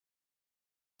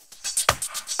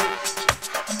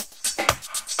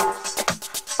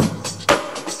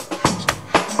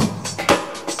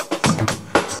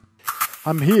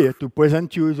I'm here to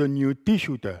present you the new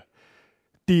Tshooter,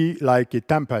 T like a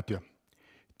temperature.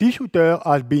 Tshooter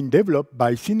has been developed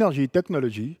by Synergy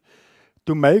Technology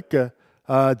to make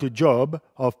the job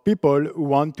of people who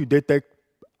want to detect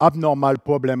abnormal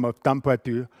problem of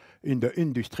temperature in the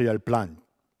industrial plant.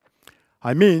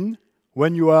 I mean,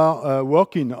 when you are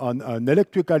working on an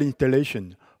electrical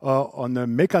installation or on a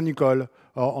mechanical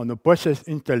or on a process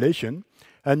installation,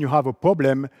 and you have a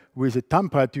problem with the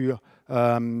temperature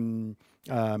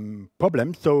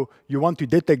problem, so you want to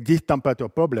detect these temperature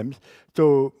problems.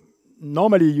 So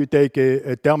normally you take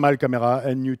a thermal camera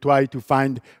and you try to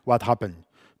find what happened.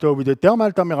 So with the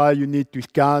thermal camera, you need to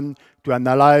scan, to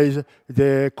analyze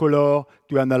the color,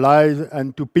 to analyze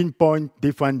and to pinpoint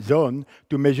different zones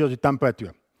to measure the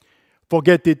temperature.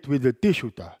 Forget it with the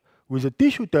Tshooter. With the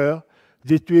Tshooter,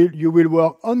 you will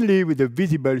work only with a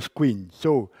visible screen.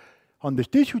 So on the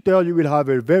Tshooter, you will have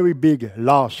a very big,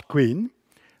 large screen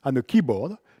and a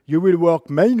keyboard. You will work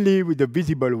mainly with the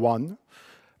visible one.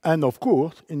 And of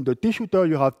course, in the Tshooter,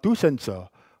 you have two sensors,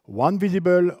 one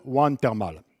visible, one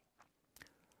thermal.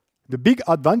 The big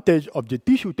advantage of the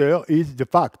Tshooter is the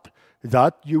fact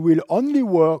that you will only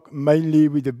work mainly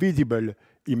with the visible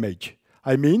image.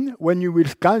 I mean, when you will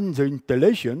scan the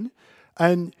installation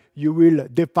and you will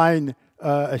define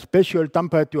a special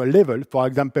temperature level, for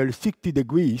example, 60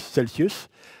 degrees Celsius,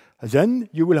 then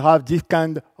you will have this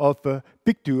kind of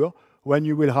picture when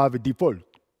you will have a default.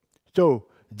 So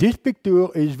this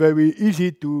picture is very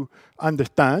easy to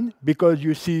understand because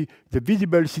you see the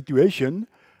visible situation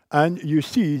and you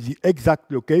see the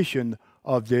exact location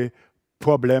of the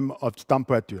problem of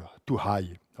temperature too high.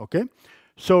 Okay?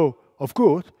 So, of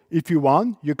course, if you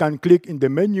want, you can click in the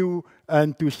menu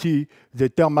and to see the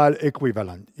thermal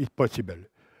equivalent. It's possible.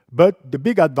 But the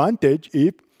big advantage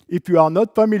is if you are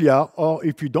not familiar or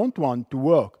if you don't want to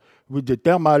work with the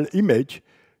thermal image,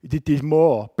 it is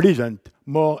more pleasant,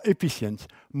 more efficient,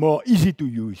 more easy to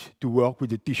use to work with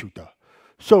the Tshooter.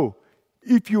 So,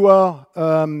 if you are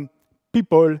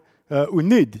people who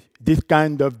need this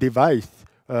kind of device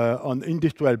on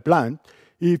industrial plant,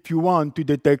 if you want to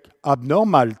detect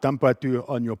abnormal temperature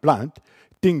on your plant,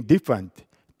 think different,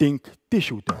 think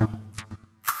Tshooter.